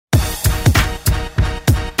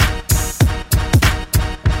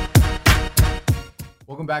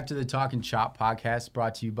Welcome back to the Talking Chop podcast,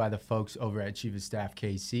 brought to you by the folks over at Chief of Staff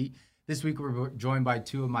KC. This week, we're joined by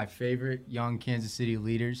two of my favorite young Kansas City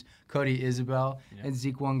leaders, Cody Isabel and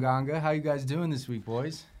Zeke Wanganga. How you guys doing this week,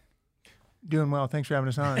 boys? Doing well. Thanks for having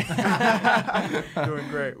us on. Doing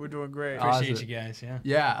great. We're doing great. Appreciate you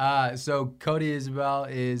guys. So Cody Isabel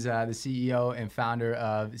is the CEO and founder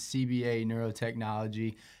of CBA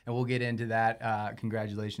Neurotechnology, and we'll get into that.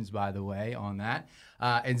 Congratulations, by the way, on that.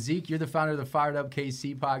 And Zeke, you're the founder of the Fired Up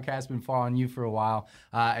KC podcast. Been following you for a while,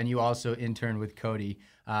 and you also interned with Cody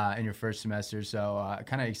in your first semester. So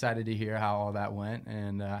kind of excited to hear how all that went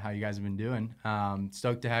and how you guys have been doing.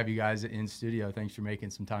 Stoked to have you guys in studio. Thanks for making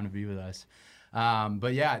some time to be with us.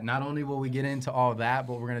 But yeah, not only will we get into all that,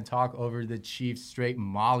 but we're going to talk over the Chiefs' straight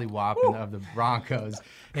mollywhopping of the Broncos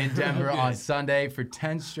in Denver on Sunday for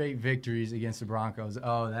 10 straight victories against the Broncos.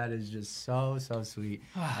 Oh, that is just so sweet.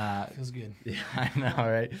 Feels good. Yeah, I know,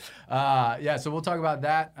 right? So we'll talk about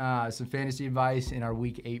that, some fantasy advice in our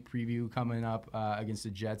Week 8 preview coming up against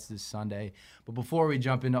the Jets this Sunday. But before we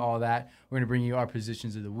jump into all that, we're going to bring you our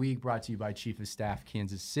positions of the week, brought to you by Chief of Staff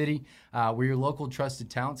Kansas City. We're your local trusted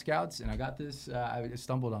talent scouts, and I got this. I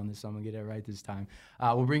stumbled on this, so I'm going to get it right this time.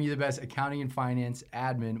 We'll bring you the best accounting and finance,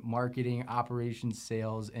 admin, marketing, operations,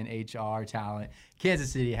 sales, and HR talent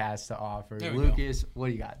Kansas City has to offer. Lucas, what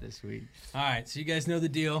do you got this week? All right, so you guys know the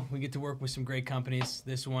deal. We get to work with some great companies.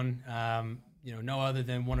 This one, no other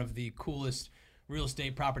than one of the coolest real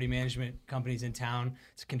estate property management companies in town.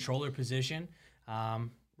 It's a controller position.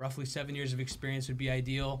 Roughly 7 years of experience would be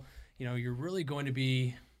ideal. You're really going to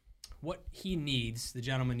be... What he needs, the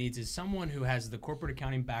gentleman needs, is someone who has the corporate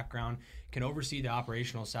accounting background, can oversee the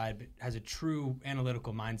operational side, but has a true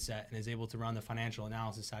analytical mindset and is able to run the financial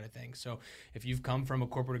analysis side of things. So if you've come from a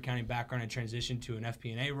corporate accounting background and transitioned to an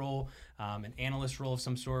FP&A role, an analyst role of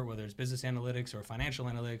some sort, whether it's business analytics or financial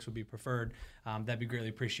analytics would be preferred, that'd be greatly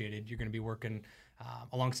appreciated. You're going to be working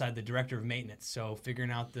alongside the director of maintenance. So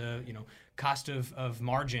figuring out the cost of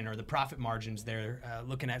margin or the profit margins there,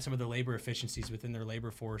 looking at some of the labor efficiencies within their labor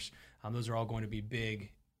force. Those are all going to be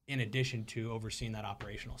big in addition to overseeing that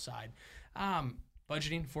operational side.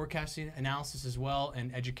 Budgeting, forecasting, analysis as well,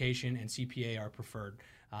 and education and CPA are preferred.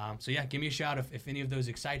 Give me a shout if any of those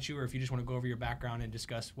excite you, or if you just want to go over your background and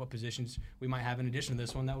discuss what positions we might have in addition to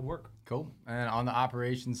this one that would work. Cool. And on the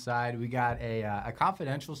operations side, we got a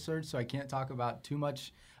confidential search, so I can't talk about too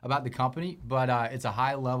much about the company, but it's a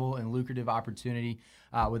high-level and lucrative opportunity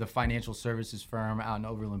with a financial services firm out in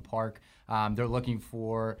Overland Park. They're looking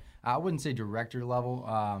for, I wouldn't say director level,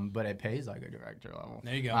 but it pays like a director level.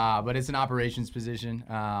 There you go. But it's an operations position,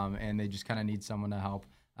 and they just kind of need someone to help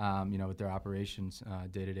with their operations,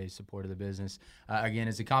 day-to-day support of the business. Again,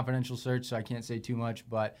 it's a confidential search, so I can't say too much,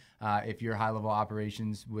 but if you're high-level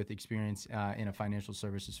operations with experience in a financial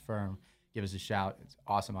services firm, give us a shout. It's an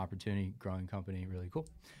awesome opportunity, growing company, really cool.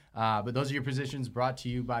 But those are your positions brought to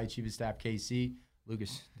you by Chief of Staff KC.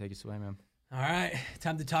 Lucas, take us away, man. All right,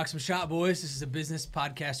 time to talk some shop, boys. This is a business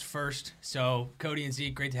podcast first. So Cody and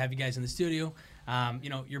Zeke, great to have you guys in the studio.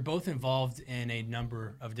 You're both involved in a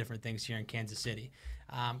number of different things here in Kansas City.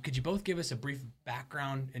 Could you both give us a brief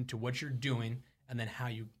background into what you're doing and then how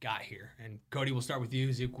you got here? And Cody, we'll start with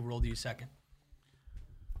you. Zeke, we'll roll to you second.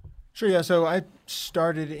 Sure, yeah. So I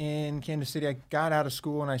started in Kansas City. I got out of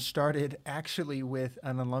school, and I started actually with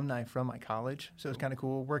an alumni from my college. So it's kind of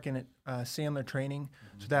cool, working at Sandler Training.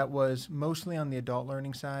 So that was mostly on the adult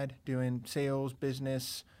learning side, doing sales,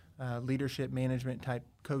 business, leadership, management type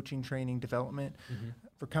coaching, training, development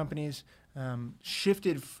for companies.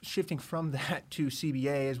 Shifting from that to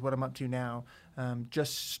CBA is what I'm up to now.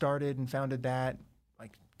 Just started and founded that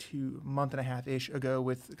like 2 month and a half-ish ago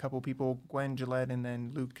with a couple of people, Gwen Gillette and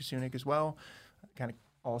then Luke Kasunik as well. Kind of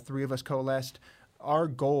all three of us coalesced. Our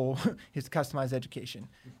goal is to customize education.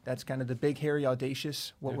 That's kind of the big, hairy,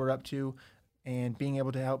 audacious, what we're up to, and being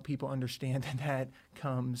able to help people understand that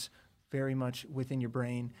comes very much within your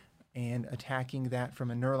brain, and attacking that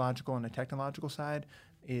from a neurological and a technological side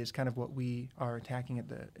is kind of what we are attacking at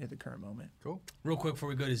the current moment. Cool. Real quick before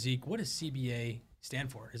we go to Zeke, what does CBA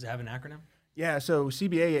stand for? Does it have an acronym? Yeah, so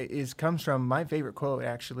CBA comes from my favorite quote,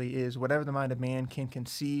 actually, is whatever the mind of man can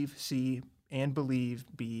conceive, see, and believe,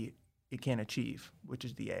 it can achieve, which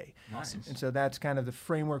is the A. Nice. And so that's kind of the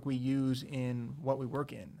framework we use in what we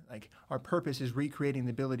work in. Like, our purpose is recreating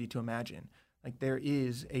the ability to imagine. Like, there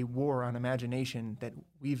is a war on imagination that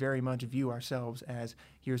we very much view ourselves as,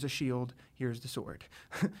 here's a shield, here's the sword.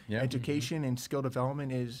 Education and skill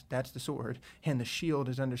development that's the sword, and the shield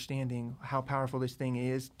is understanding how powerful this thing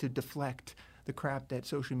is to deflect the crap that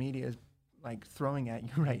social media is like throwing at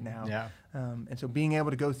you right now. Yeah. And so being able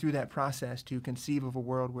to go through that process to conceive of a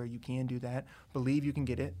world where you can do that, believe you can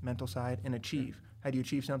get it, mental side, and achieve. How do you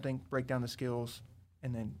achieve something? Break down the skills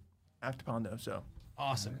and then act upon those. So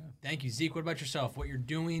Awesome. Thank you. Zeke, what about yourself? What you're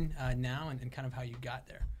doing now and kind of how you got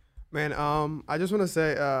there? Man, I just want to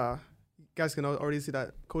say, you guys can already see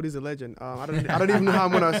that Cody's a legend. I don't even know how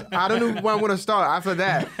I don't know where I'm gonna start after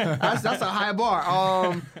that. That's a high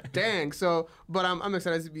bar. Dang. So, but I'm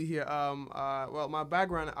excited to be here. Well, my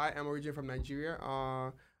background, I am originally from Nigeria.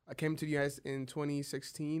 I came to the US in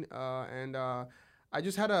 2016, and I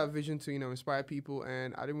just had a vision to, inspire people,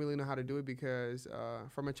 and I didn't really know how to do it because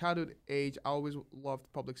from a childhood age, I always loved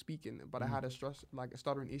public speaking, but I had a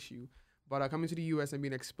stuttering issue. But coming to the U.S. and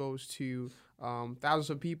being exposed to thousands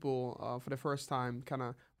of people for the first time kind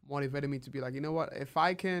of motivated me to be like, you know what, if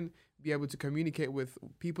I can be able to communicate with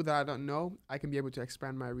people that I don't know, I can be able to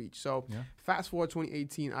expand my reach. So fast forward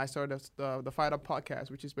 2018, I started the Fired Up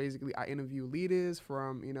podcast, which is basically I interview leaders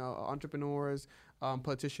from, entrepreneurs,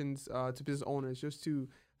 politicians to business owners just to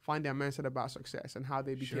find their mindset about success and how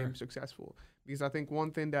they became successful. Because I think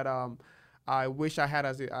one thing that I wish I had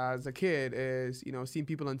as a kid is, seeing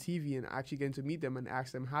people on TV and actually getting to meet them and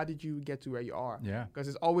ask them, how did you get to where you are? Yeah. Because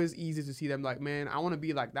it's always easy to see them like, man, I want to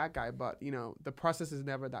be like that guy. But, the process is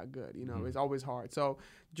never that good. It's always hard. So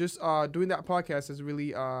just doing that podcast has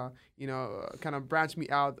really, kind of branched me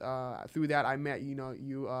out. Through that, I met,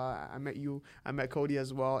 I met Cody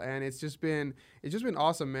as well. And it's just been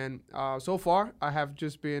awesome, man. So far, I have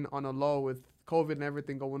just been on a low with COVID and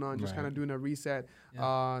everything going on, just kind of doing a reset,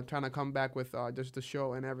 trying to come back with just the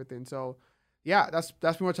show and everything. So, yeah, that's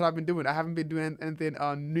pretty much what I've been doing. I haven't been doing anything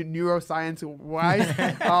neuroscience-wise.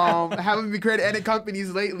 I haven't been creating any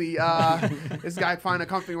companies lately. This guy found a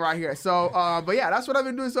company right here. So, but yeah, that's what I've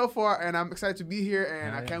been doing so far, and I'm excited to be here,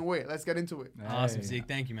 and I can't wait. Let's get into it. Awesome, Zeke.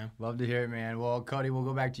 Thank you, man. Love to hear it, man. Well, Cody, we'll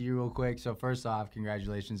go back to you real quick. So first off,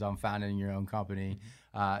 congratulations on founding your own company.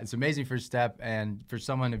 It's an amazing first step, and for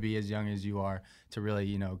someone to be as young as you are to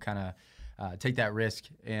really, kind of take that risk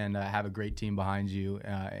and have a great team behind you,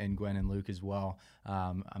 and Gwen and Luke as well.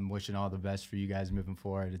 I'm wishing all the best for you guys moving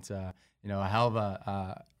forward. It's a hell of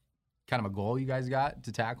a kind of a goal you guys got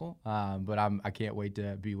to tackle, but I can't wait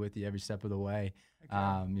to be with you every step of the way.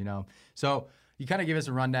 So you kind of give us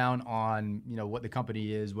a rundown on what the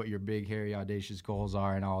company is, what your big, hairy, audacious goals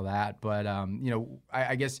are, and all that. But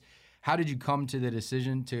I guess, how did you come to the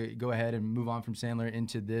decision to go ahead and move on from Sandler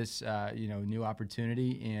into this, new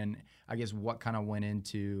opportunity? And I guess what kind of went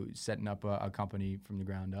into setting up a company from the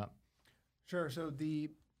ground up? Sure. So the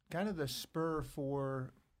kind of the spur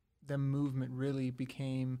for the movement really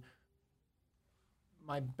became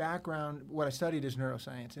my background. What I studied is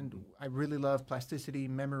neuroscience, and I really love plasticity,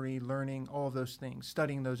 memory, learning, all of those things,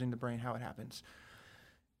 studying those in the brain, how it happens.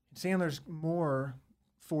 Sandler's more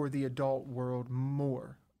for the adult world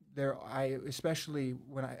more. Especially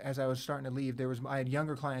as I was starting to leave, I had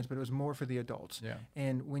younger clients, but it was more for the adults. Yeah.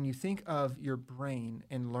 And when you think of your brain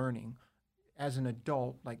and learning as an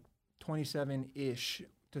adult, like 27-ish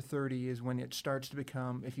to 30 is when it starts to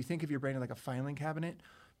become, if you think of your brain like a filing cabinet,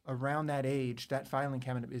 around that age, that filing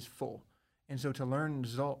cabinet is full. And so to learn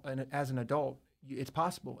as an adult, it's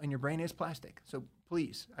possible, and your brain is plastic. So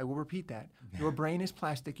please, I will repeat that. Your brain is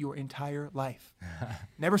plastic your entire life.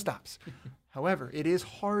 Never stops. However, it is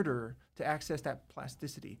harder to access that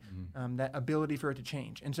plasticity, that ability for it to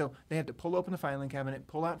change. And so they have to pull open the filing cabinet,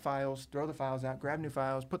 pull out files, throw the files out, grab new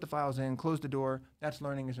files, put the files in, close the door. That's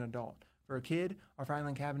learning as an adult. For a kid, our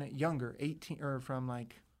filing cabinet, younger, 18, or from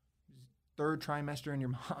like third trimester in your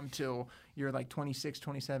mom till you're like 26,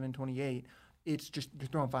 27, 28, it's just you're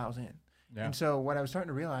throwing files in. Yeah. And so what I was starting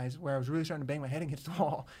to realize, where I was really starting to bang my head against the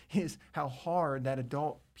wall, is how hard that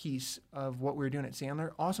adult piece of what we were doing at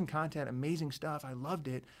Sandler, awesome content, amazing stuff, I loved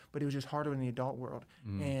it, but it was just harder in the adult world.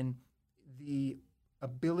 And the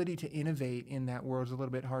ability to innovate in that world is a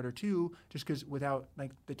little bit harder too, just because without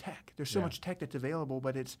like the tech. There's so much tech that's available,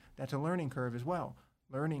 but that's a learning curve as well.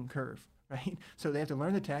 Learning curve, right? So they have to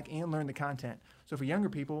learn the tech and learn the content. So for younger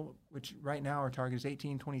people, which right now our target is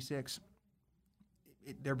 18, 26,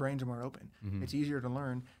 their brains are more open. It's easier to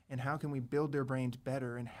learn. And how can we build their brains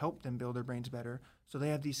better and help them build their brains better so they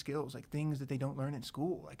have these skills, like things that they don't learn in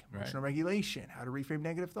school, like emotional regulation, how to reframe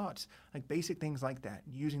negative thoughts, like basic things like that,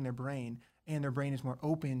 using their brain. And their brain is more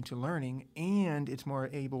open to learning, and it's more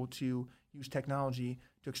able to use technology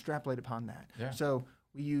to extrapolate upon that. Yeah. So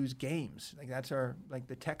we use games. Like that's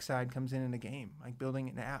the tech side comes in a game, like building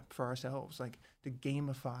an app for ourselves, like to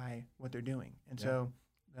gamify what they're doing. And so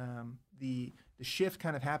the shift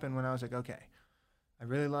kind of happened when I was like, okay, I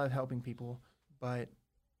really love helping people, but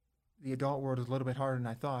the adult world is a little bit harder than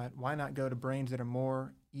I thought. Why not go to brains that are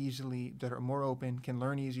more open, can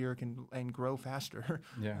learn easier, and grow faster,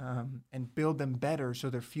 Yeah. and build them better so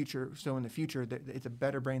in the future it's a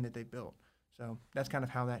better brain that they built. So that's kind of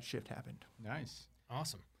how that shift happened. Nice.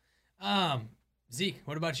 Awesome. Zeke,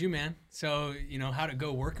 what about you, man? So, how'd it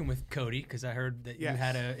go working with Cody? Because I heard that you Yes.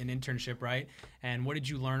 had an internship, right? And what did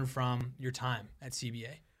you learn from your time at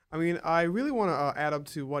CBA? I mean, I really want to add up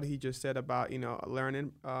to what he just said about,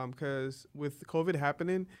 learning, because with COVID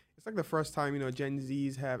happening, it's like the first time, Gen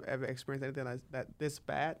Zs have ever experienced anything that this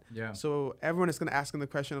bad. Yeah. So everyone is going to ask him the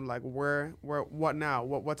question of like, what now?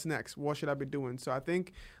 What's next? What should I be doing? So I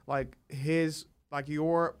think like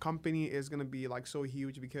your company is going to be like so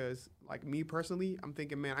huge because like me personally, I'm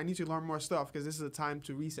thinking, man, I need to learn more stuff because this is a time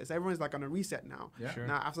to reset. So everyone's like on a reset now. Yeah. Sure.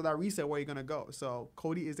 Now after that reset, where are you going to go? So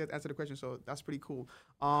Cody is there to answer the question. So that's pretty cool.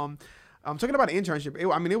 I'm talking about the internship.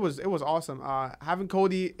 It was awesome. Having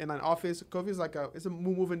Cody in an office. Cody's like it's a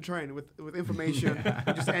moving train with information,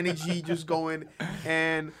 just energy, just going,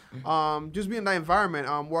 and just being in that environment.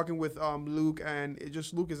 Working with Luke, and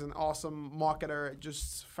Luke is an awesome marketer,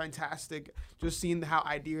 just fantastic. Just seeing how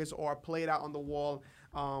ideas are played out on the wall.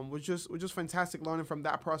 Was just fantastic learning from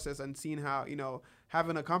that process and seeing how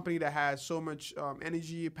having a company that has so much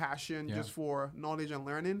energy, passion, just for knowledge and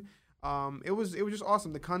learning. It was just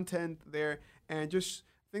awesome. The content there, and just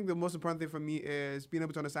I think the most important thing for me is being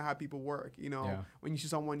able to understand how people work. When you see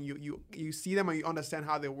someone, you see them and you understand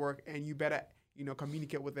how they work, and you better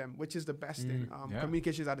communicate with them, which is the best thing.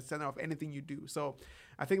 Communication is at the center of anything you do. So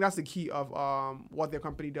I think that's the key of what their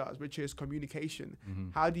company does, which is communication.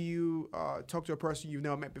 How do you talk to a person you've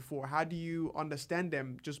never met before? How do you understand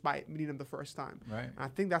them just by meeting them the first time? Right. And I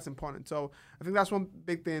think that's important. So I think that's one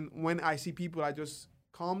big thing. When I see people, I just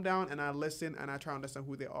calm down and I listen and I try to understand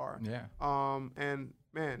who they are. Yeah. And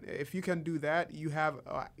man, if you can do that,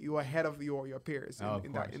 you're ahead of your peers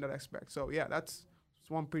in that aspect. So yeah, that's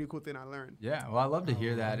one pretty cool thing I learned. Yeah, well, I love to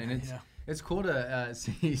hear that, and it's cool to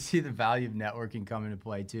see the value of networking come into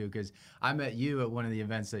play too. Because I met you at one of the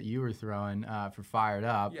events that you were throwing for Fired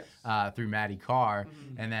Up through Maddie Carr,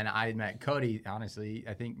 and then I met Cody. Honestly,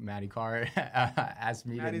 I think Maddie Carr asked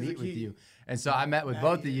me to meet with you, and so I met with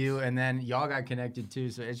both of you, and then y'all got connected too.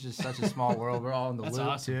 So it's just such a small world. We're all in the loop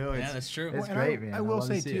awesome. too. Yeah, that's true. It's Well, great, man. I will love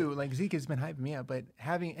to say see too, it. like Zeke has been hyping me up, but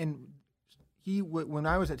when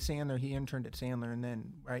I was at Sandler, he interned at Sandler, and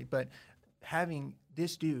then but having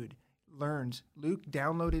this dude Luke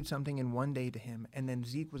downloaded something in one day to him, and then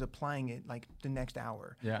Zeke was applying it like the next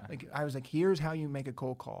hour. Yeah. Like I was like, here's how you make a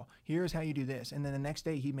cold call. Here's how you do this, and then the next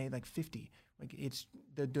day he made like 50. Like it's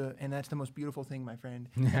and that's the most beautiful thing, my friend.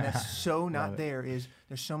 And that's so not there. Is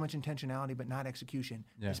there's so much intentionality but not execution.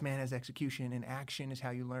 Yeah. This man has execution, and action is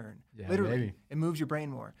how you learn. Yeah, Literally, baby. it moves your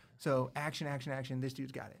brain more. So action. This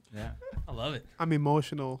dude's got it. Yeah. I love it. I'm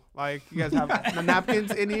emotional. Like you guys have the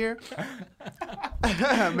napkins in here.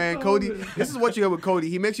 Man, Cody, this is what you get with Cody.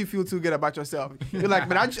 He makes you feel too good about yourself. You're like,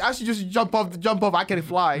 man, I should just jump off. I can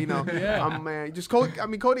fly. Man, just Cody. I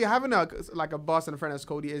mean, Cody having a boss and a friend as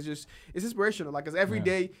Cody is just it's inspirational. Like, cause every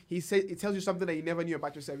day he tells you something that you never knew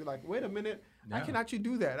about yourself. You're like, wait a minute, I can actually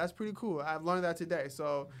do that. That's pretty cool. I've learned that today.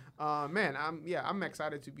 So, man, I'm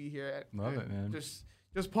excited to be here. Love it, man.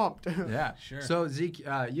 Just pumped. Yeah, Sure. So Zeke,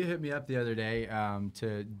 you hit me up the other day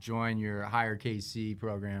to join your Hire KC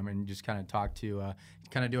program and just kind of talk to,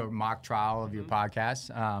 kind of do a mock trial of your podcast.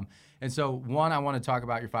 And so one, I want to talk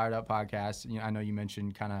about your Fired Up podcast. I know you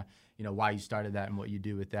mentioned kind of, why you started that and what you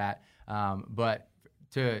do with that. But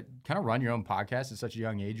to kind of run your own podcast at such a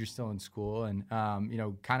young age, you're still in school, and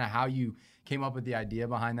kind of how you came up with the idea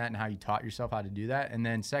behind that and how you taught yourself how to do that. And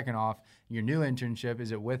then second off, your new internship,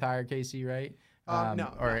 is it with Hire KC, right?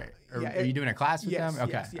 No. Are you doing a class with them?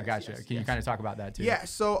 Okay, yes, I gotcha. yes, Can you kind of talk about that too? Yeah,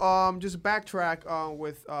 so just backtrack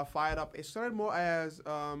with Fired Up. It started more as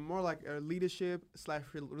more like a leadership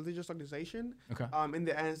 / religious organization. Okay. In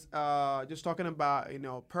the end, just talking about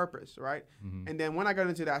purpose, right? And then when I got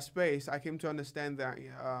into that space, I came to understand that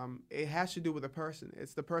it has to do with the person.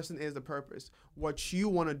 It's the person is the purpose. What you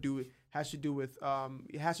want to do has to do with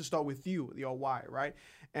it has to start with you, your why, right?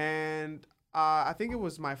 And I think it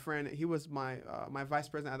was my friend. He was my vice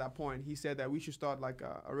president at that point. He said that we should start like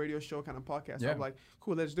a radio show kind of podcast. So I'm like,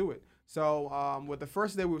 cool, let's do it. So with the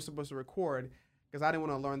first day we were supposed to record, because I didn't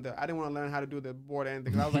want to learn how to do the board or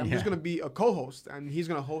anything. I was like, I'm just gonna be a co-host and he's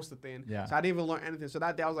gonna host the thing. Yeah. So I didn't even learn anything. So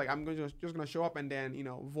that day I was like, I'm just gonna show up and then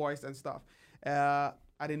voice and stuff. I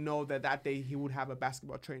didn't know that day he would have a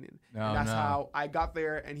basketball training. And that's how I got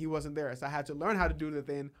there and he wasn't there. So I had to learn how to do the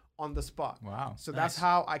thing on the spot. Wow. So that's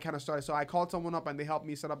how I kind of started. So I called someone up and they helped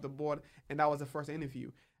me set up the board, and that was the first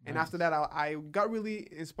interview. And after that, I got really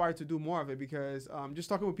inspired to do more of it because just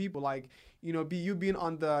talking with people, like, you being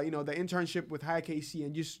on the, the internship with High KC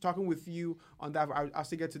and just talking with you on that, I'll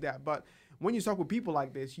still get to that. But when you talk with people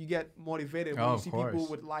like this, you get motivated when you see people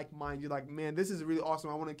with like mind. You're like, man, this is really awesome.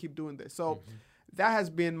 I want to keep doing this. So that has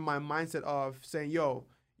been my mindset of saying, yo,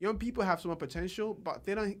 young people have so much potential, but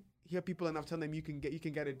they don't hear people enough telling them you can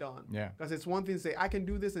get it done. Yeah. Because it's one thing to say I can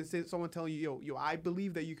do this, and say someone telling you, yo, I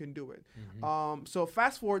believe that you can do it. So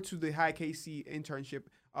fast forward to the High KC internship.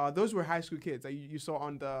 Those were high school kids that you saw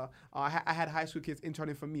on the. I had high school kids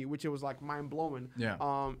interning for me, which it was like mind blowing. Yeah.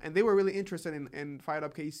 And they were really interested in Fired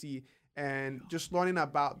Up KC and just learning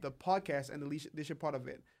about the podcast and the leadership part of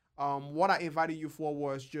it. What I invited you for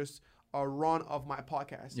was just a run of my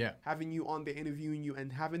podcast. Yeah. Having you on there, interviewing you,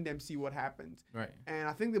 and having them see what happens. Right. And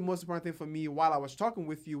I think the most important thing for me while I was talking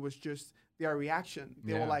with you was just their reaction.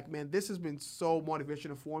 They were like, man, this has been so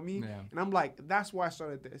motivational for me. Yeah. And I'm like, that's why I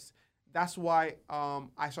started this. That's why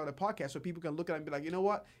I started a podcast, so people can look at it and be like, you know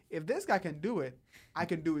what? If this guy can do it, I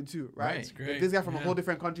can do it too, right? That's great. If this guy from a whole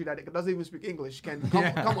different country that doesn't even speak English can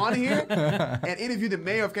come on here and interview the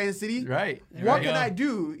mayor of Kansas City, Right. what can I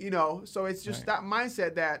do? So it's just that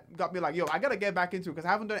mindset that got me like, yo, I got to get back into it because I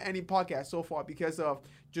haven't done any podcast so far because of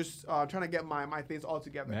just trying to get my things all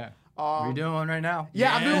together. Yeah. We're doing one right now.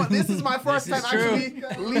 Yeah, I'm Yeah. doing. This is my first This time is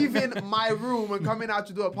actually leaving my room and coming out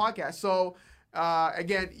to do a podcast. So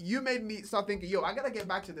again, you made me start thinking, yo, I gotta get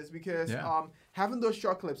back to this because having those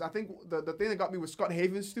short clips. I think the thing that got me with Scott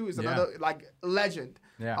Havens too is another like legend.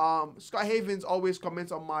 Yeah. Scott Havens always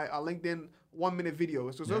comments on my LinkedIn 1 minute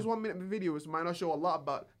videos. So those 1 minute videos might not show a lot,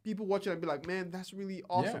 but people watch it and be like, man, that's really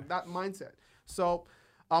awesome. That mindset. So.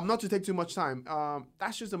 Not to take too much time.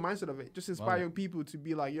 That's just the mindset of it. Just inspiring people to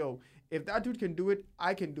be like, yo, if that dude can do it,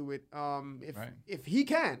 I can do it. If he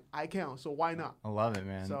can, I can. So why not? I love it,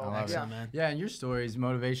 man. So, I love it. Excellent, man. Yeah, and your story is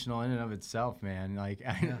motivational in and of itself, man. Like,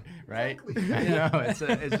 right? I know it's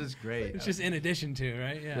just great. It's just in addition to,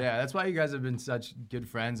 right? Yeah, that's why you guys have been such good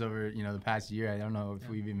friends over the past year. I don't know if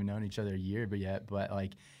we've even known each other a year, but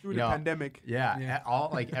like Through the pandemic. Yeah,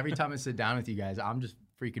 every time I sit down with you guys, I'm just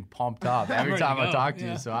freaking pumped up every time I talk to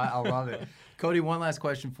you. So I love it. Cody, one last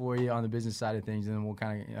question for you on the business side of things, and then we'll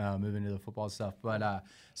kind of move into the football stuff. But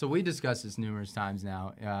so we discussed this numerous times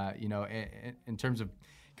now. In terms of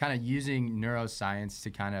kind of using neuroscience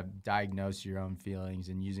to kind of diagnose your own feelings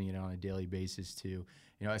and using it on a daily basis to,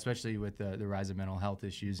 especially with the rise of mental health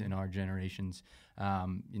issues in our generations,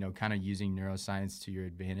 kind of using neuroscience to your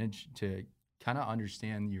advantage to kind of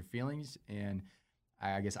understand your feelings and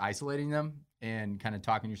I guess isolating them and kind of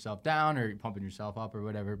talking yourself down or pumping yourself up or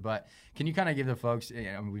whatever. But can you kind of give the folks,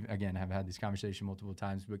 we again have had this conversation multiple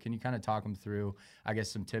times, but can you kind of talk them through, I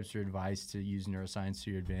guess, some tips or advice to use neuroscience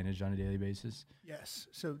to your advantage on a daily basis? Yes.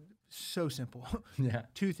 So simple. Yeah.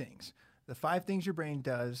 2 things. The 5 things your brain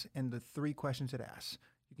does and the 3 questions it asks.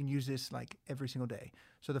 You can use this like every single day.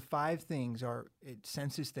 So the 5 things are, it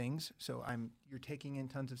senses things. So you're taking in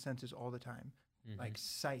tons of senses all the time, like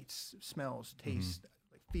sights, smells, tastes,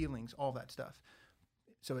 like feelings, all that stuff.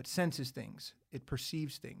 So it senses things. It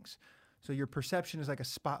perceives things. So your perception is like a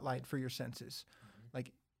spotlight for your senses.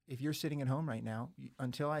 Like if you're sitting at home right now,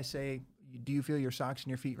 until I say, do you feel your socks in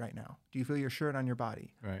your feet right now? Do you feel your shirt on your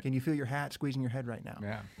body? Right. Can you feel your hat squeezing your head right now?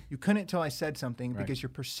 Yeah. You couldn't until I said something Right. because your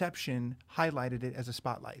perception highlighted it as a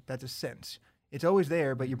spotlight. That's a sense. It's always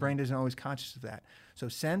there, but your brain isn't always conscious of that. So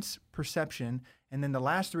sense, perception, and then the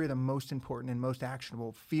last 3 are the most important and most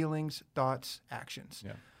actionable: feelings, thoughts, actions.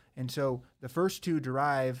 Yeah. And so the first 2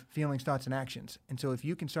 derive feelings, thoughts, and actions. And so if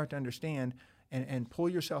you can start to understand and pull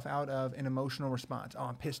yourself out of an emotional response, oh,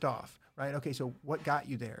 I'm pissed off, right? Okay, so what got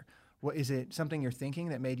you there? What is it? Something you're thinking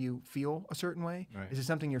that made you feel a certain way? Right. Is it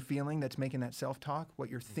something you're feeling that's making that self-talk? What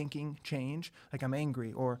you're thinking change? Like I'm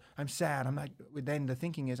angry or I'm sad. I'm not. Then the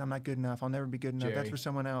thinking is I'm not good enough. I'll never be good enough. Jerry. That's for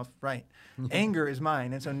someone else, right? Anger is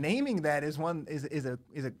mine, and so naming that is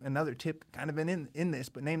another tip, kind of in this.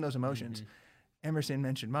 But name those emotions. Emerson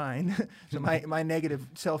mentioned mine. So my negative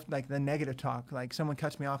self, like the negative talk, like someone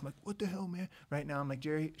cuts me off, I'm like, what the hell, man? Right now I'm like,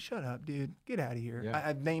 Jerry, shut up, dude. Get out of here. Yeah.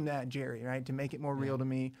 I've named that Jerry, right? To make it more real to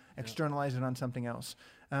me, externalize it on something else.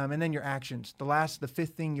 And then your actions. The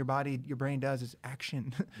 5th thing your brain does is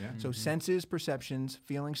action. Yeah. So senses, perceptions,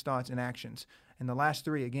 feelings, thoughts, and actions. And the last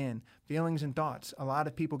 3, again, feelings and thoughts. A lot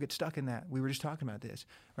of people get stuck in that. We were just talking about this,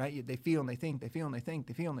 right? They feel and they think, they feel and they think,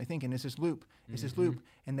 they feel and they think, and it's this loop. It's this loop.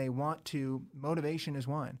 And they want to, motivation is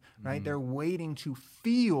one, right? They're waiting to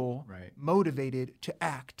feel Right. motivated to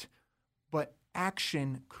act. But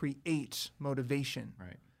action creates motivation.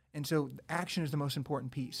 Right. And so action is the most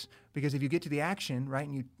important piece, because if you get to the action, right,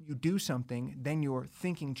 and you do something, then your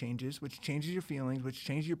thinking changes, which changes your feelings, which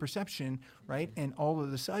changes your perception, right? And all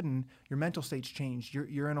of a sudden, your mental state's changed.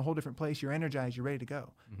 You're in a whole different place. You're energized. You're ready to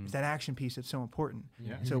go. It's that action piece that's so important.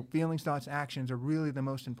 Yeah. So feelings, thoughts, actions are really the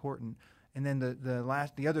most important. And then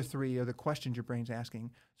the other three are the questions your brain's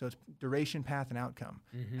asking. So it's duration, path, and outcome.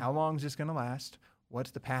 How long is this going to last?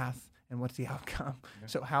 What's the path? And what's the outcome? Yeah.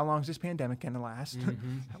 So how long is this pandemic going to last?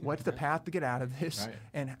 What's the path to get out of this? Right.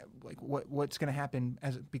 And like what's going to happen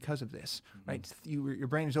because of this? Right? Your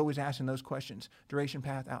brain is always asking those questions. Duration,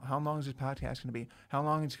 path, out. How long is this podcast going to be? How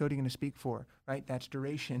long is Cody going to speak for? Right? That's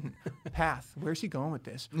duration, path. Where's he going with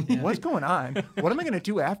this? What's going on? What am I going to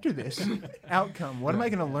do after this? Outcome. What am I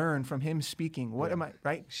going to learn from him speaking? What am I?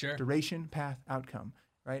 Right? Sure. Duration, path, outcome.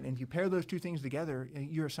 Right? And if you pair those two things together,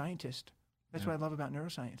 you're a scientist. That's what I love about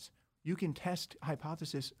neuroscience. You can test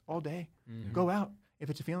hypothesis all day. Go out. If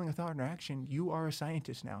it's a feeling, a thought, or action, you are a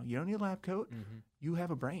scientist now. You don't need a lab coat. You have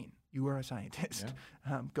a brain. You are a scientist.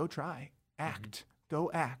 Yeah. Go try. Act. Go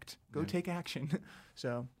act. Go take action.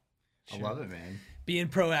 So I love it, man. Being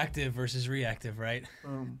proactive versus reactive, right?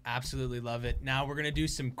 Boom. Absolutely love it. Now we're going to do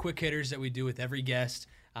some quick hitters that we do with every guest.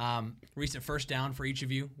 Recent first down for each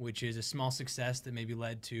of you, which is a small success that maybe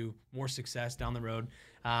led to more success down the road.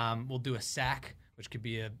 We'll do a sack, which could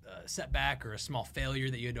be a setback or a small failure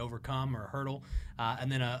that you had to overcome or a hurdle.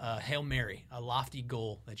 And then a Hail Mary, a lofty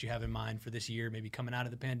goal that you have in mind for this year, maybe coming out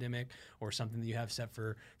of the pandemic or something that you have set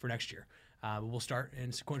for next year. We'll start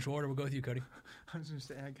in sequential order. We'll go with you, Cody. I was going to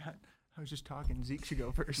say, I was just talking. Zeke should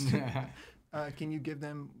go first. Can you give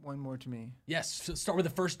them one more to me? Yes. So start with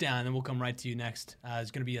the first down, and then we'll come right to you next.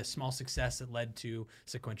 It's going to be a small success that led to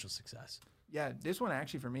sequential success. Yeah, this one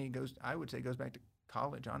actually for me I would say goes back to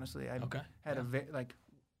college. Honestly, I had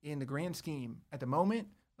in the grand scheme at the moment,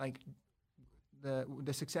 like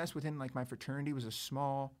the success within like my fraternity was a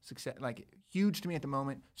small success, like huge to me at the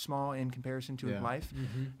moment, small in comparison to his life.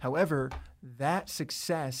 However, that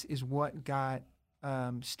success is what got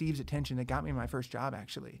Steve's attention, that got me my first job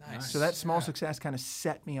actually. Nice. So that small success kind of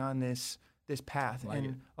set me on this path,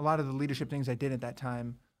 and a lot of the leadership things I did at that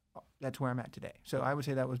time, that's where I'm at today. So I would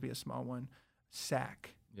say that would be a small one.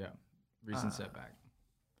 Sack. Yeah. Recent setback.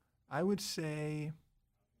 I would say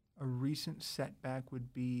a recent setback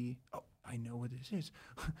would be, I know what this is.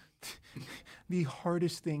 The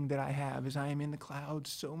hardest thing that I have is I am in the clouds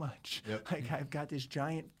so much. Yep. Like I've got this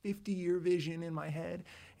giant 50-year vision in my head.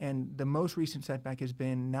 And the most recent setback has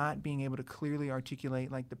been not being able to clearly articulate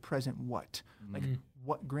like the present what. Like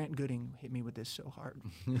what Grant Gooding hit me with this so hard.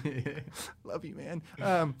 Love you, man.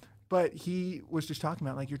 But he was just talking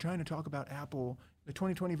about like, you're trying to talk about Apple, the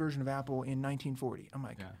 2020 version of Apple in 1940. I'm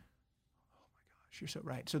like, you're so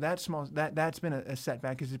right. So that's been a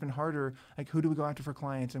setback because it's been harder. Like, who do we go after for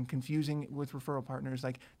clients? I'm confusing with referral partners.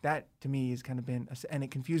 Like that to me has kind of been, and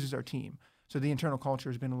it confuses our team. So the internal culture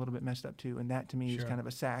has been a little bit messed up too. And that to me is kind of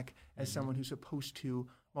a sack as someone who's supposed to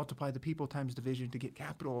multiply the people times the vision to get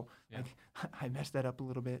capital. Yeah. Like I messed that up a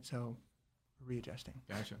little bit. So readjusting.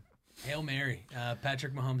 Gotcha. Hail Mary,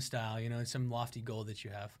 Patrick Mahomes style, some lofty goal that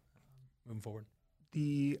you have moving forward.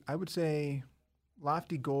 I would say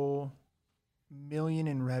lofty goal, $1 million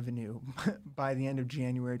in revenue by the end of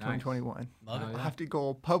January 2021. Love it. Lofty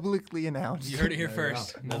goal publicly announced. You heard it here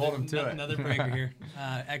first. We'll hold him to it. Another breaker here.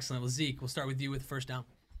 Excellent. Well, Zeke, we'll start with you with first down.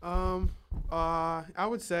 I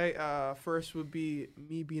would say first would be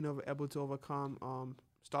me being able to overcome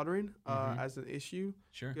stuttering as an issue.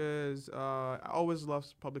 Sure. Because I always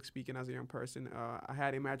loved public speaking as a young person. I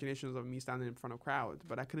had imaginations of me standing in front of crowds,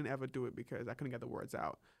 but I couldn't ever do it because I couldn't get the words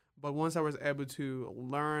out. But once I was able to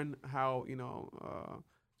learn how,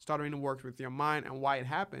 stuttering works with your mind and why it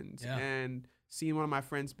happens, and seeing one of my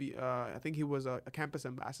friends be, I think he was a campus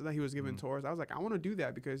ambassador, he was giving tours. I was like, I want to do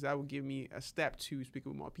that because that would give me a step to speak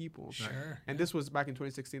with more people. Sure. And this was back in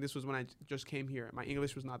 2016. This was when I just came here. My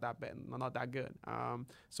English was not that bad, not that good.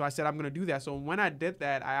 So I said, I'm going to do that. So when I did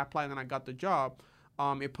that, I applied and I got the job.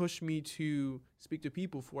 It pushed me to speak to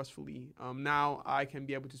people forcefully. Now I can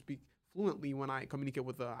be able to speak fluently when I communicate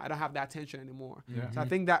with I don't have that tension anymore. So I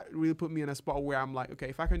think that really put me in a spot where I'm like, okay,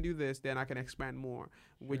 if I can do this, then I can expand more,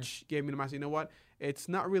 which gave me the mindset, you know what? It's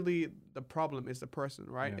not really the problem, it's the person,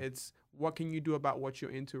 right? Yeah. It's what can you do about what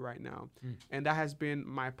you're into right now? And that has been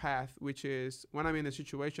my path, which is when I'm in a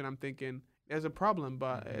situation, I'm thinking, there's a problem,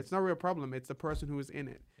 but it's not a real problem. It's the person who is in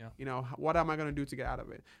it. Yeah. What am I going to do to get out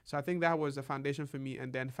of it? So I think that was a foundation for me.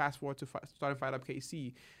 And then fast forward to starting Fight Up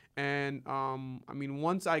KC. And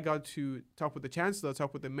once I got to talk with the chancellor,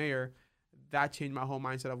 talk with the mayor, that changed my whole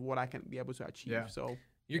mindset of what I can be able to achieve. Yeah. So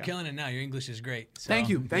You're killing it now. Your English is great. So, Thank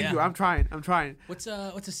you. yeah. I'm trying. What's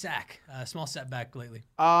a sack? Small setback lately.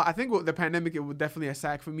 I think with the pandemic, it was definitely a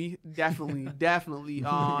sack for me. Definitely. It was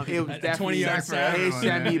A definitely 20-yard sack. It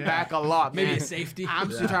sent me back a lot. Maybe man. a safety.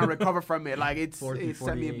 I'm still trying to recover from it. Like it sent me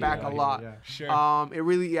 48 back a lot. Yeah. Sure. It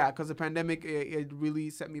really, because the pandemic, it really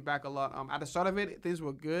set me back a lot. At the start of it, things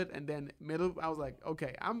were good, and then middle, I was like,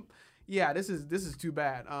 okay, this is too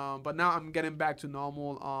bad. But now I'm getting back to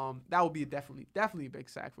normal. That would be definitely a big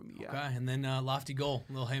sack for me. Yeah. Okay, and then lofty goal,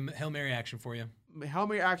 a little Hail Mary action for you. My Hail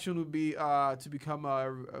Mary action would be to become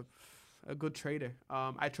a good trader.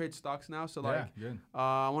 I trade stocks now, so like good.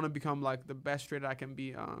 I want to become like the best trader I can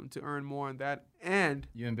be to earn more on that. And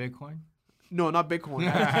You in Bitcoin? no, not Bitcoin.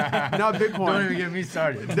 Not Bitcoin. Don't even get me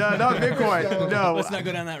started. No, not Bitcoin. No. Let's not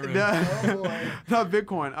go down that road. Not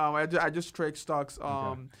Bitcoin. I just trade stocks.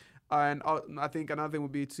 And I think another thing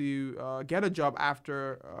would be to get a job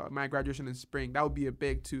after my graduation in spring. That would be a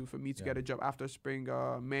big too for me to get a job after spring,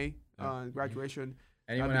 May graduation.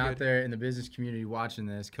 Anyone That'd be out good. there in the business community watching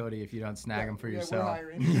this, Cody, if you don't snag him for we're yourself.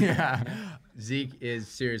 hiring. Yeah. Zeke is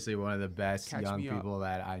seriously one of the best Catch young me up. people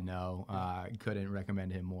that I know. Couldn't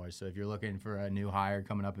recommend him more. So if you're looking for a new hire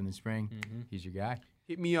coming up in the spring, he's your guy.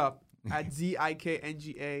 Hit me up at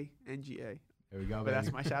ZIKNGA. There we go, But baby.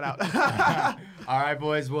 that's my shout out. All right,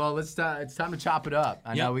 boys. Well, it's time to chop it up.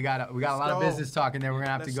 I know Yep. we got a lot of go. business talking there. We're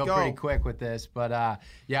gonna have to Let's go go. pretty quick with this, but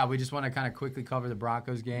yeah, we just want to kind of quickly cover the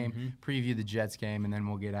Broncos game, preview the Jets game, and then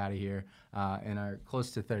we'll get out of here in our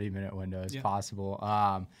close to 30-minute window as possible.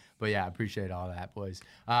 But yeah, appreciate all that, boys.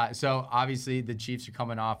 So obviously the Chiefs are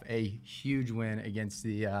coming off a huge win against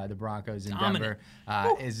the Broncos in Dominant.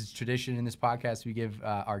 Denver. As tradition in this podcast, we give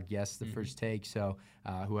our guests the first take. So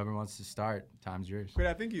whoever wants to start, time's yours. But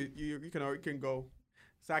I think you can go.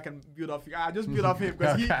 So I can build off. I just build off him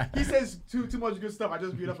because he says too much good stuff. I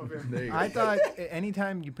just build off of him. There you go. I thought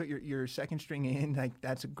anytime you put your second string in, like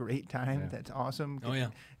that's a great time. Yeah. That's awesome. Oh, yeah.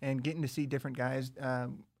 And getting to see different guys.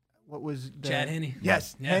 What was the, Chad Henne.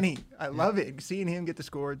 Yes, Yeah. Henne. I love it. Seeing him get the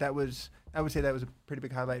score. I would say that was a pretty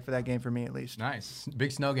big highlight for that game for me at least. Nice.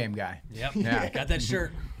 Big snow game guy. Yep. Yeah. Got that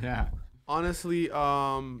shirt. Yeah. Honestly,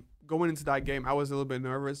 going into that game, I was a little bit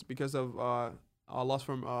nervous because of our loss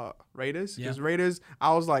from Raiders. Yeah. Because Raiders,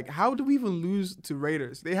 I was like, how do we even lose to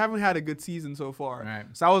Raiders? They haven't had a good season so far. Right.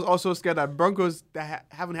 So I was also scared that Broncos that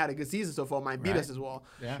haven't had a good season so far might beat Right. us as well.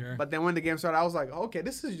 Yeah. Sure. But then when the game started, I was like, okay,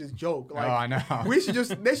 this is just a joke. Like, Oh, I know.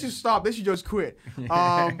 they should stop. They should just quit. They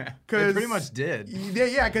Cause pretty much did.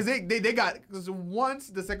 because they got, because once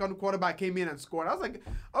the second quarterback came in and scored, I was like,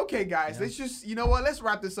 okay, guys, let's just, you know what, let's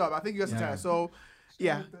wrap this up. I think you guys are Yeah. tired. So,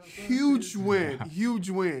 yeah, huge win,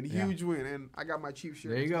 and I got my Chiefs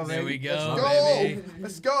shirt. There you go, There baby. we go. Let's go, baby.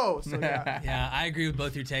 let's go. So yeah, Yeah, I agree with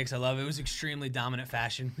both your takes. I love it. It was extremely dominant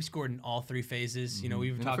fashion. We scored in all three phases. You know,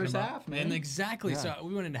 we were the talking first about half, man. and exactly. Yeah. So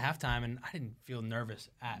we went into halftime, and I didn't feel nervous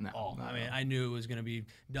at all. I mean, I knew it was going to be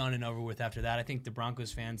done and over with after that. I think the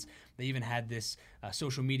Broncos fans, they even had this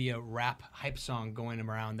social media rap hype song going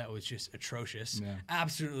around that was just atrocious, Yeah.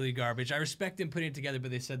 absolutely garbage. I respect them putting it together, but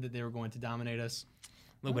they said that they were going to dominate us.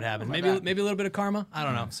 Look what happened. my Maybe bad. maybe a little bit of karma. I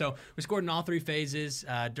don't know. So we scored in all three phases.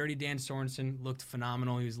 Dirty Dan Sorensen looked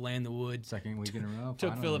phenomenal. He was laying the wood. Second week in a row.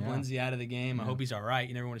 Took finally, Philip yeah. Lindsay out of the game. I hope he's all right.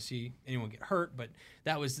 You never want to see anyone get hurt, but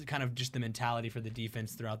that was kind of just the mentality for the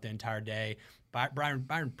defense throughout the entire day.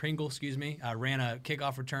 Byron Pringle, ran a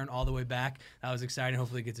kickoff return all the way back. That was exciting.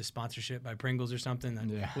 Hopefully, he gets a sponsorship by Pringles or something. That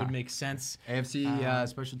Yeah. would make sense. AFC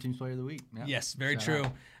Special Teams Player of the Week. Yeah. Yes, very Shout true.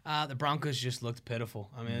 out. The Broncos just looked pitiful.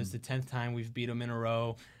 I mean, it's the 10th time we've beat them in a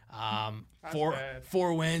row. That's bad.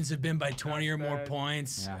 Four wins have been by 20 or That's more bad.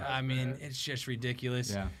 points. Yeah. I mean, bad. it's just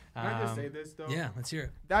ridiculous. Yeah. Can I just say this though? Yeah, let's hear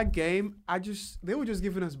it. That game, they were just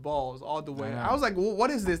giving us balls all the way. I know. I was like, well, what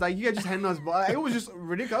is this? Like, you guys just handing us balls. It was just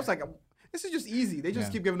ridiculous. I was like, this is just easy. They just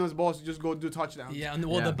Yeah. keep giving us balls to just go do touchdowns. Yeah, and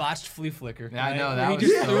Yeah. the botched flea flicker. Yeah, I right? know, Where that he was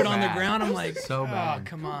just so threw it on the bad. ground. I'm like, So oh, bad.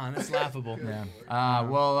 come on, that's laughable. Yeah.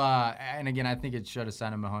 And again, I think it showed a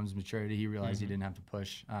sign of Mahomes' maturity. He realized he didn't have to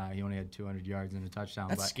push. He only had 200 yards and a touchdown.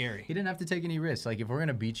 That's but scary. He didn't have to take any risks. Like, if we're going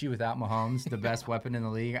to beat you without Mahomes, the best weapon in the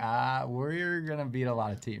league, we're going to beat a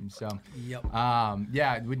lot of teams. So, Yep.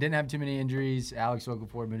 yeah, we didn't have too many injuries. Alex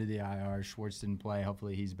Okafor moved to the IR. Schwartz didn't play.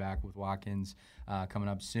 Hopefully he's back with Watkins coming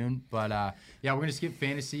up soon. But, yeah, we're going to skip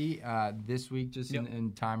fantasy this week just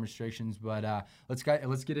in time restrictions. But let's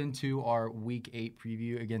get into our Week 8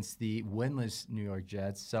 preview against the winless New York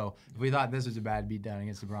Jets. So if we thought this was a bad beatdown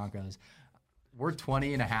against the Broncos, we're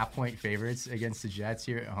 20.5-point favorites against the Jets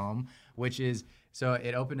here at home, which is so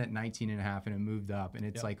it opened at 19.5 and it moved up, and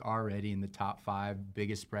it's like already in the top 5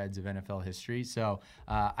 biggest spreads of NFL history. So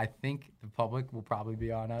I think the public will probably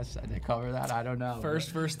be on us to cover that. I don't know.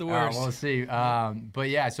 First the worst. We'll see. But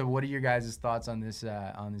yeah, so what are your guys' thoughts on this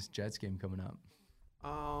Jets game coming up?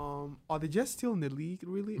 Are the Jets still in the league,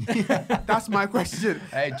 really? That's my question.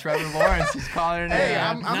 Hey, Trevor Lawrence is calling it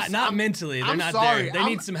Hey, in. Not mentally. They're I'm not sorry. there. They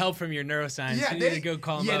need some help from your neuroscience. Yeah, You need to go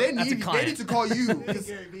call them up. they That's a need client. to call you.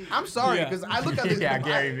 'Cause I'm sorry Yeah. because I look at the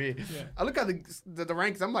Gary V. I look at the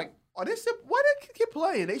ranks. I'm like, why they keep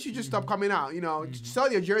playing? They should just stop coming out. You know,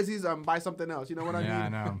 sell your jerseys and buy something else. You know what I mean? Yeah, I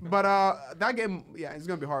know. But that game, yeah, it's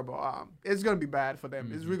gonna be horrible. It's gonna be bad for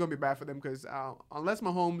them. It's really gonna be bad for them because unless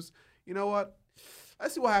Mahomes, you know what?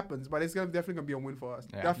 Let's see what happens. But it's definitely gonna be a win for us.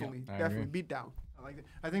 Yeah. Definitely, I definitely agree. beat down. I like that.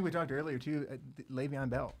 I think we talked earlier too. Le'Veon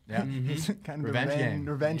Bell. Yeah. It's kind of Revenge game.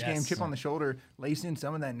 revenge game, Yes. chip on the shoulder, lace in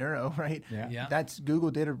some of that neuro, right? Yeah. Yeah. That's Google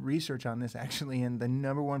did a research on this actually, and the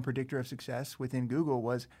number one predictor of success within Google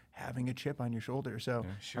was having a chip on your shoulder. So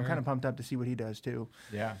I'm kind of pumped up to see what he does too.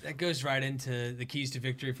 Yeah. That goes right into the keys to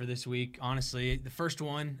victory for this week. Honestly, the first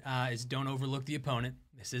one is don't overlook the opponent.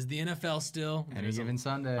 This is the NFL still. Any There's given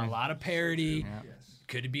Sunday. a lot of parity. Yeah.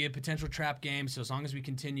 Could be a potential trap game. So as long as we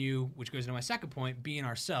continue, which goes into my second point, being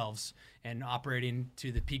ourselves and operating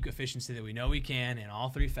to the peak efficiency that we know we can in all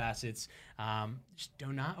 3 facets, just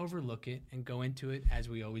do not overlook it and go into it as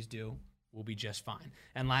we always do. We'll be just fine.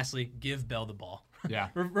 And lastly, give Bell the ball. Yeah.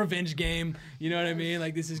 Revenge game. You know what I mean?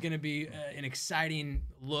 Like, this is going to be an exciting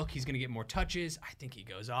look. He's going to get more touches. I think he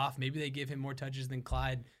goes off. Maybe they give him more touches than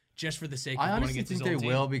Clyde just for the sake of I going honestly against think his they old team.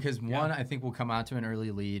 will because one, I think we'll come out to an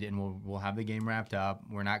early lead and we'll have the game wrapped up.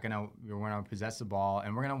 We're gonna possess the ball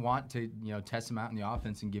and we're gonna want to test him out in the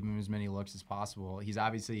offense and give him as many looks as possible. He's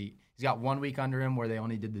got 1 week under him where they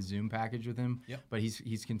only did the Zoom package with him, but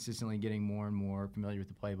he's consistently getting more and more familiar with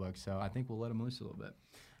the playbook. So I think we'll let him loose a little bit.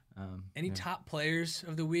 Any top players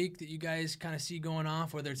of the week that you guys kind of see going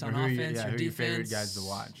off, whether it's on Who are offense who or are defense? your favorite guys to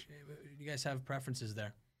watch? You guys have preferences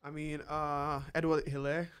there? I mean, Edward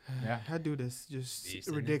Hilaire. Yeah. That dude is just Beast,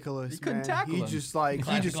 isn't he? ridiculous. You couldn't man. tackle He him. just like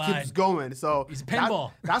Clyde he to just Glide. keeps going. So He's a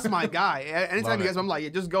pinball. That's my guy. Anytime Love he gets, it. I'm like, yeah,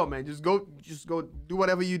 just go, man. Just go do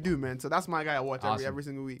whatever you do, man. So that's my guy I watch Awesome. every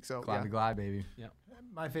single week. So Glide yeah. to glide, baby.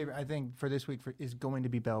 My favorite, I think, for this week is going to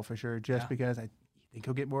be Bell for sure, just because I think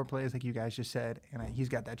he'll get more plays, like you guys just said, and he's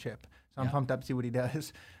got that chip. So I'm pumped up to see what he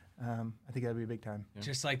does. I think that'll be a big time.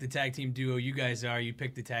 Just like the tag team duo you guys are, you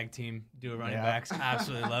picked the tag team duo running Yeah. backs.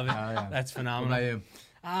 Absolutely love it. Oh, yeah. That's What phenomenal. about you?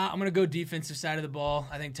 I'm going to go defensive side of the ball.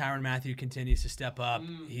 I think Tyrann Mathieu continues to step up.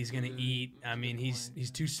 He's going to eat. I mean, he's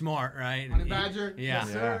too smart, right? Honey Badger. Yeah.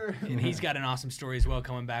 Yes, sir. And he's got an awesome story as well,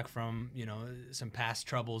 coming back from some past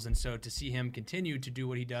troubles. And so to see him continue to do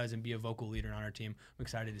what he does and be a vocal leader on our team, I'm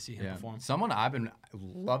excited to see him perform. Someone I've been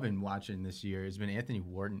loving watching this year has been Anthony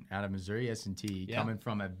Wharton out of Missouri S&T, coming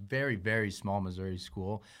from a very, very small Missouri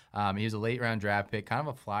school. He was a late-round draft pick, kind of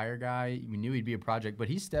a flyer guy. We knew he'd be a project, but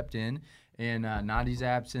he stepped in Nadi's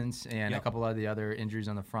absence and a couple of the other injuries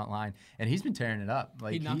on the front line, and he's been tearing it up.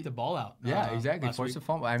 Like He knocked the ball out. Yeah, exactly. last Forced a week.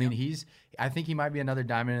 fumble. I mean, I think he might be another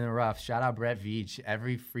diamond in the rough. Shout out Brett Veach.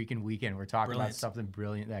 Every freaking weekend we're talking about Brilliant. something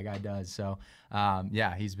brilliant that guy does. So,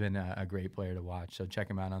 he's been a great player to watch. So check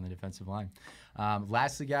him out on the defensive line.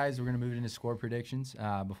 Lastly, guys, we're going to move into score predictions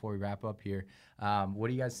before we wrap up here. What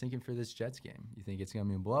are you guys thinking for this Jets game? You think it's going to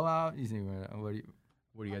be a blowout? You think what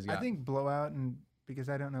do you guys got? I think blowout, and because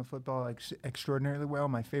I don't know football extraordinarily well,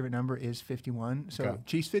 my favorite number is 51. So Okay.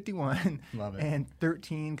 Chiefs 51 Love it. and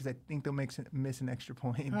 13 because I think they'll miss an extra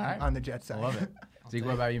point All right. on the Jets side. I love it. Zeke,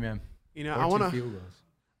 what about you, man? You know, Or I two wanna field goals.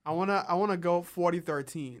 I wanna go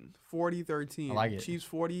 40-13. 40-13. I like it. Chiefs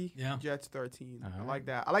 40, Yeah. Jets 13. I Alright. like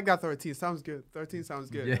that. I like that 13. Sounds good. 13 sounds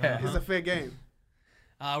good. Yeah. It's a fair game.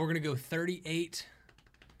 We're going to go 38-14.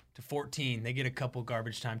 They get a couple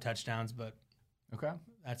garbage time touchdowns, but Okay.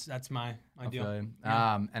 that's my I deal. feel you.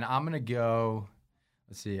 Yeah. And I'm going to go,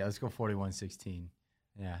 let's go 41-16.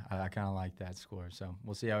 Yeah, I kind of like that score. So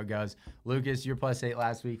we'll see how it goes. Lucas, you're +8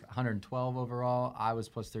 last week, 112 overall. I was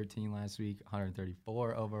 +13 last week,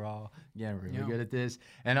 134 overall. Again, really Yeah. good at this.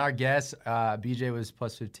 And our guest, BJ, was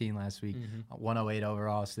 +15 last week, 108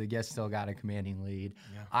 overall. So the guest still got a commanding lead.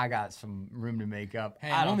 Yeah. I got some room to make up.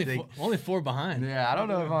 Hey, I I'm don't only think. only 4 behind. Yeah, I don't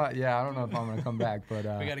know if I'm gonna come back, but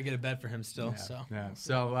We got to get a bet for him still. So yeah.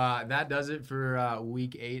 So that does it for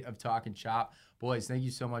week 8 of Talking Chop. Boys, thank you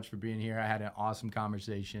so much for being here. I had an awesome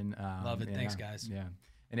conversation. Love it. and, Thanks, guys. Yeah.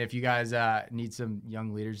 And if you guys need some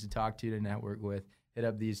young leaders to talk to network with, hit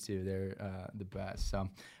up these two. They're the best. So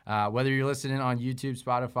whether you're listening on YouTube,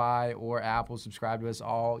 Spotify, or Apple, subscribe to us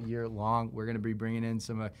all year long. We're going to be bringing in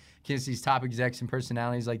some of Kansas City's top execs and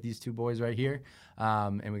personalities like these two boys right here.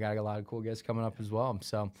 And we got a lot of cool guests coming up as well.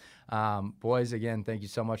 So, boys, again, thank you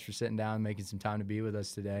so much for sitting down and making some time to be with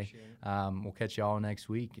us today. We'll catch you all next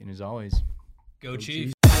week. And as always, Go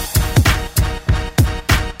Chiefs.